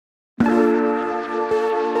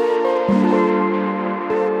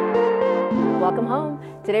Welcome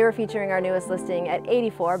home. Today we're featuring our newest listing at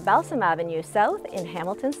 84 Balsam Avenue South in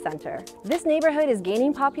Hamilton Center. This neighborhood is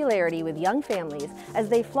gaining popularity with young families as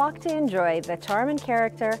they flock to enjoy the charm and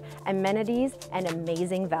character, amenities, and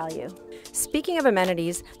amazing value. Speaking of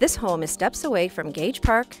amenities, this home is steps away from Gage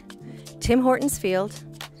Park, Tim Hortons Field,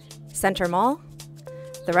 Center Mall,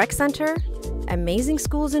 the Rec Center, amazing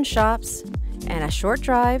schools and shops, and a short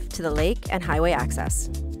drive to the lake and highway access.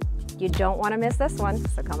 You don't want to miss this one,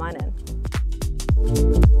 so come on in.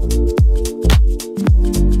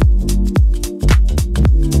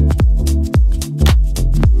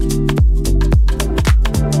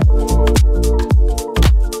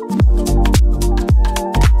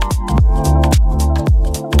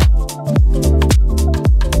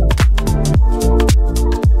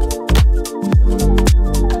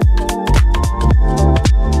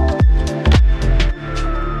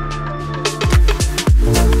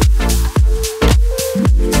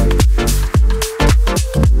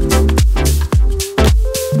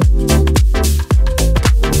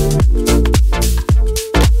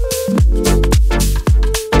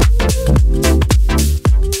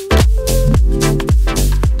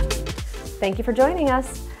 Thank you for joining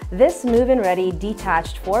us. This move-in ready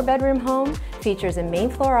detached 4-bedroom home features a main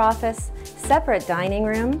floor office, separate dining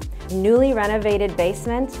room, newly renovated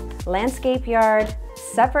basement, landscape yard,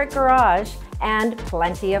 separate garage, and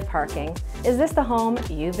plenty of parking. Is this the home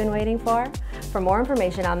you've been waiting for? For more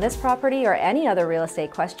information on this property or any other real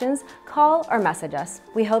estate questions, call or message us.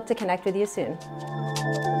 We hope to connect with you soon.